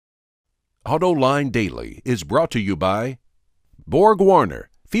AutoLine Daily is brought to you by Borg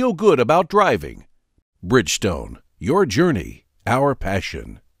Warner, feel good about driving. Bridgestone, your journey, our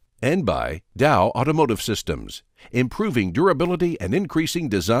passion. And by Dow Automotive Systems, improving durability and increasing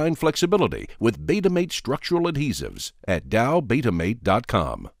design flexibility with Betamate structural adhesives at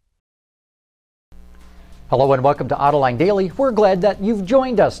dowbetamate.com. Hello and welcome to AutoLine Daily. We're glad that you've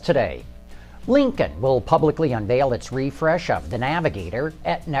joined us today. Lincoln will publicly unveil its refresh of the Navigator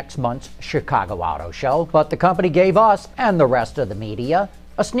at next month's Chicago Auto Show, but the company gave us and the rest of the media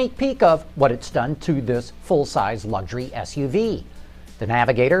a sneak peek of what it's done to this full-size luxury SUV. The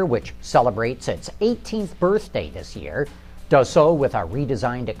Navigator, which celebrates its 18th birthday this year, does so with a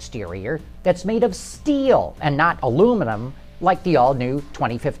redesigned exterior that's made of steel and not aluminum like the all-new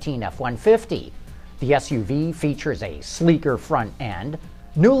 2015 F-150. The SUV features a sleeker front end,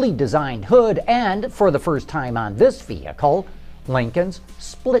 newly designed hood, and, for the first time on this vehicle, Lincoln's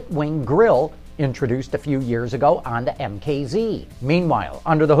split-wing grille introduced a few years ago on the MKZ. Meanwhile,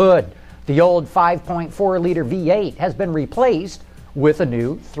 under the hood, the old 5.4-liter V8 has been replaced with a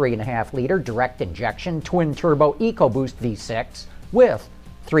new 3.5-liter direct-injection twin-turbo EcoBoost V6 with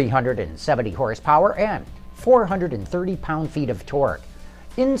 370 horsepower and 430 pound-feet of torque.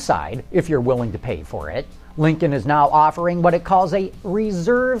 Inside, if you're willing to pay for it, Lincoln is now offering what it calls a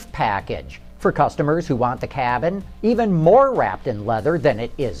reserve package for customers who want the cabin even more wrapped in leather than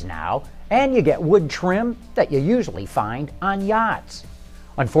it is now, and you get wood trim that you usually find on yachts.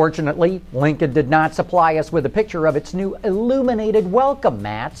 Unfortunately, Lincoln did not supply us with a picture of its new illuminated welcome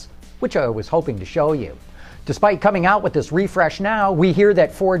mats, which I was hoping to show you. Despite coming out with this refresh now, we hear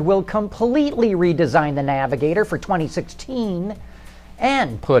that Ford will completely redesign the Navigator for 2016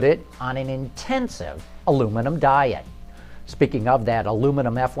 and put it on an intensive aluminum diet. Speaking of that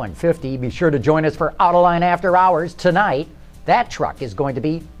aluminum F-150, be sure to join us for AutoLine After Hours tonight. That truck is going to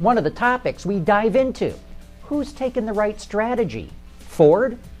be one of the topics we dive into. Who's taken the right strategy?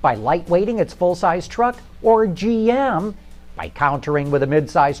 Ford, by lightweighting its full-size truck, or GM, by countering with a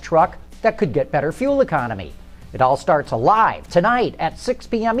mid-size truck that could get better fuel economy? It all starts live tonight at 6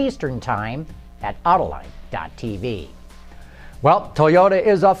 p.m. Eastern Time at Autoline.tv. Well, Toyota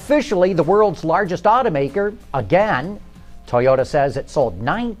is officially the world's largest automaker again. Toyota says it sold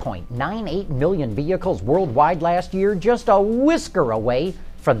 9.98 million vehicles worldwide last year, just a whisker away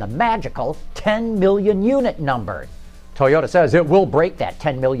from the magical 10 million unit number. Toyota says it will break that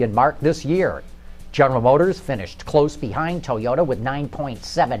 10 million mark this year. General Motors finished close behind Toyota with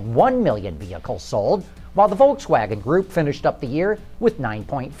 9.71 million vehicles sold, while the Volkswagen Group finished up the year with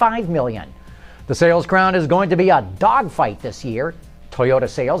 9.5 million. The sales crown is going to be a dogfight this year. Toyota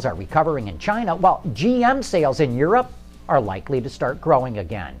sales are recovering in China, while GM sales in Europe are likely to start growing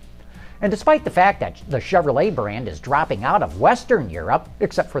again. And despite the fact that the Chevrolet brand is dropping out of Western Europe,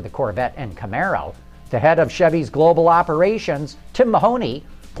 except for the Corvette and Camaro, the head of Chevy's global operations, Tim Mahoney,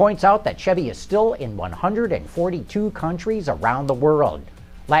 points out that Chevy is still in 142 countries around the world.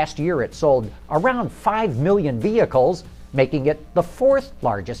 Last year it sold around 5 million vehicles, making it the fourth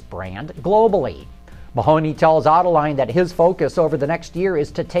largest brand globally. Mahoney tells Autoline that his focus over the next year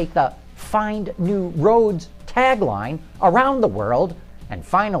is to take the Find New Roads tagline around the world and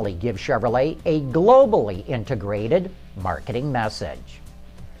finally give Chevrolet a globally integrated marketing message.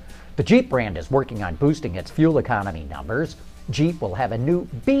 The Jeep brand is working on boosting its fuel economy numbers. Jeep will have a new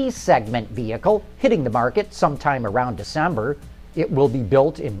B-segment vehicle hitting the market sometime around December. It will be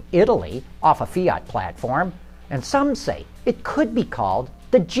built in Italy off a Fiat platform, and some say it could be called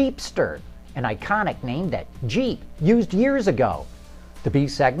the Jeepster, an iconic name that Jeep used years ago. The B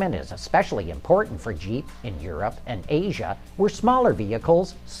segment is especially important for Jeep in Europe and Asia, where smaller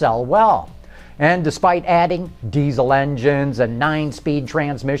vehicles sell well. And despite adding diesel engines and 9-speed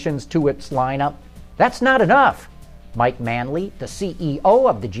transmissions to its lineup, that's not enough. Mike Manley, the CEO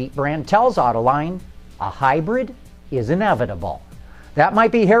of the Jeep brand, tells Autoline a hybrid is inevitable. That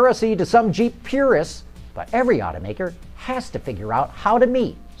might be heresy to some Jeep purists, but every automaker has to figure out how to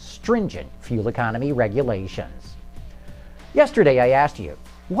meet stringent fuel economy regulations. Yesterday I asked you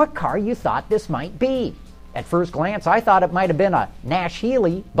what car you thought this might be. At first glance I thought it might have been a Nash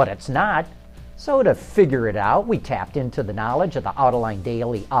Healey, but it's not. So to figure it out, we tapped into the knowledge of the Autoline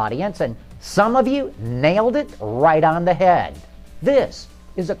Daily audience, and some of you nailed it right on the head. This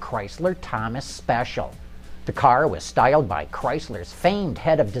is a Chrysler Thomas Special. The car was styled by Chrysler's famed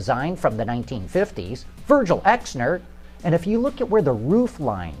head of design from the 1950s, Virgil Exner, and if you look at where the roof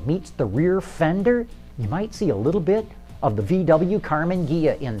line meets the rear fender, you might see a little bit of the VW Karmann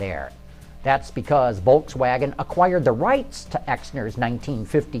Ghia in there. That's because Volkswagen acquired the rights to Exner's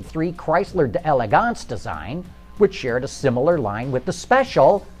 1953 Chrysler d'Elegance design, which shared a similar line with the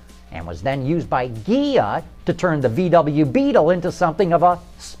Special, and was then used by Ghia to turn the VW Beetle into something of a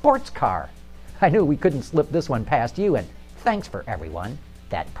sports car. I knew we couldn't slip this one past you, and thanks for everyone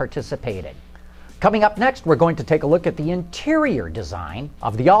that participated. Coming up next, we're going to take a look at the interior design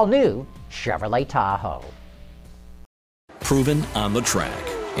of the all-new Chevrolet Tahoe. Proven on the track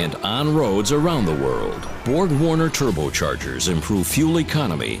and on roads around the world, BorgWarner turbochargers improve fuel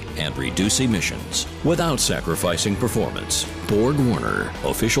economy and reduce emissions without sacrificing performance. BorgWarner,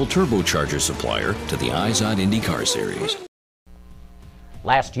 official turbocharger supplier to the IZOD IndyCar Series.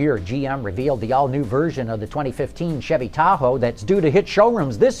 Last year, GM revealed the all-new version of the 2015 Chevy Tahoe that's due to hit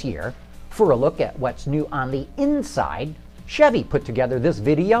showrooms this year. For a look at what's new on the inside, Chevy put together this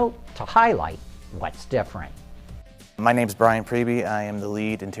video to highlight what's different. My name is Brian Priebe. I am the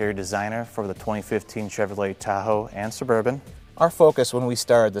lead interior designer for the 2015 Chevrolet Tahoe and Suburban. Our focus when we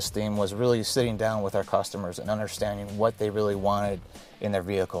started this theme was really sitting down with our customers and understanding what they really wanted in their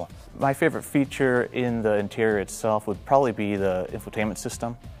vehicle. My favorite feature in the interior itself would probably be the infotainment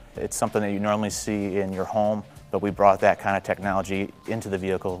system. It's something that you normally see in your home, but we brought that kind of technology into the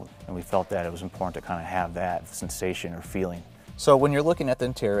vehicle, and we felt that it was important to kind of have that sensation or feeling. So when you're looking at the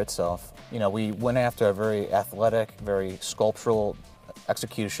interior itself, we went after a very athletic, very sculptural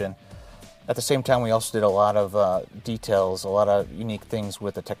execution. At the same time, we also did a lot of details, a lot of unique things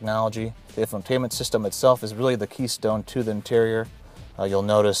with the technology. The infotainment system itself is really the keystone to the interior. You'll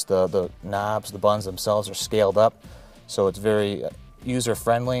notice the knobs, the buttons themselves are scaled up, so it's very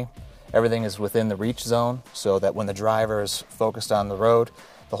user-friendly. Everything is within the reach zone, so that when the driver is focused on the road,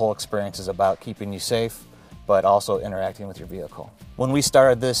 the whole experience is about keeping you safe, but also interacting with your vehicle. When we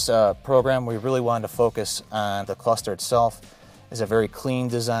started this program, we really wanted to focus on the cluster itself. It's a very clean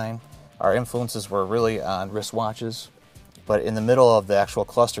design. Our influences were really on wristwatches, but in the middle of the actual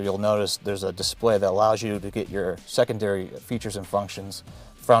cluster, you'll notice there's a display that allows you to get your secondary features and functions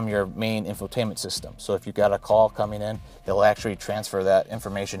from your main infotainment system. So if you've got a call coming in, it'll actually transfer that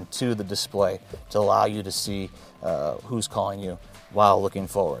information to the display to allow you to see who's calling you while looking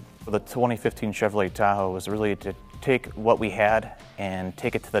forward. The 2015 Chevrolet Tahoe was really to take what we had and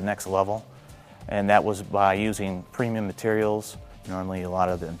take it to the next level, and that was by using premium materials. Normally a lot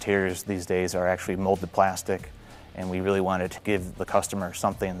of the interiors these days are actually molded plastic, and we really wanted to give the customer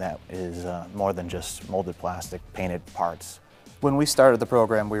something that is more than just molded plastic painted parts. When we started the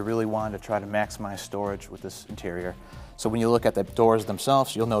program, we really wanted to try to maximize storage with this interior. So when you look at the doors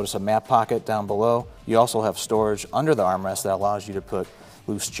themselves, you'll notice a map pocket down below. You also have storage under the armrest that allows you to put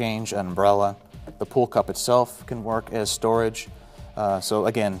loose change, an umbrella. The pool cup itself can work as storage. So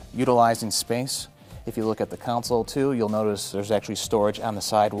again, utilizing space. If you look at the console too, you'll notice there's actually storage on the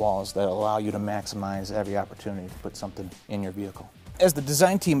side walls that allow you to maximize every opportunity to put something in your vehicle. As the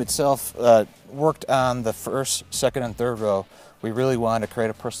design team itself worked on the first, second, and third row, we really wanted to create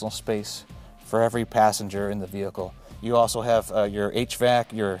a personal space for every passenger in the vehicle. You also have your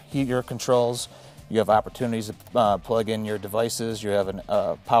HVAC, your heater controls. You have opportunities to plug in your devices. You have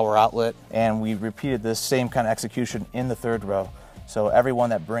a power outlet. And we repeated this same kind of execution in the third row. So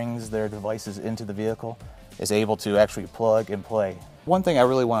everyone that brings their devices into the vehicle is able to actually plug and play. One thing I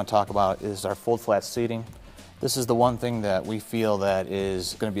really want to talk about is our fold flat seating. This is the one thing that we feel that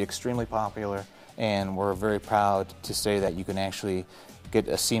is going to be extremely popular, and we're very proud to say that you can actually get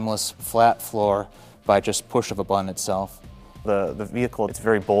a seamless flat floor by just push of a button itself. The vehicle, it's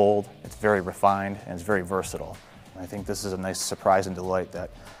very bold, it's very refined, and it's very versatile. I think this is a nice surprise and delight that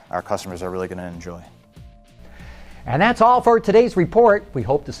our customers are really going to enjoy. And that's all for today's report. We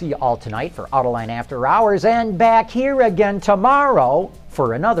hope to see you all tonight for Autoline After Hours and back here again tomorrow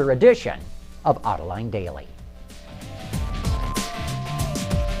for another edition of Autoline Daily.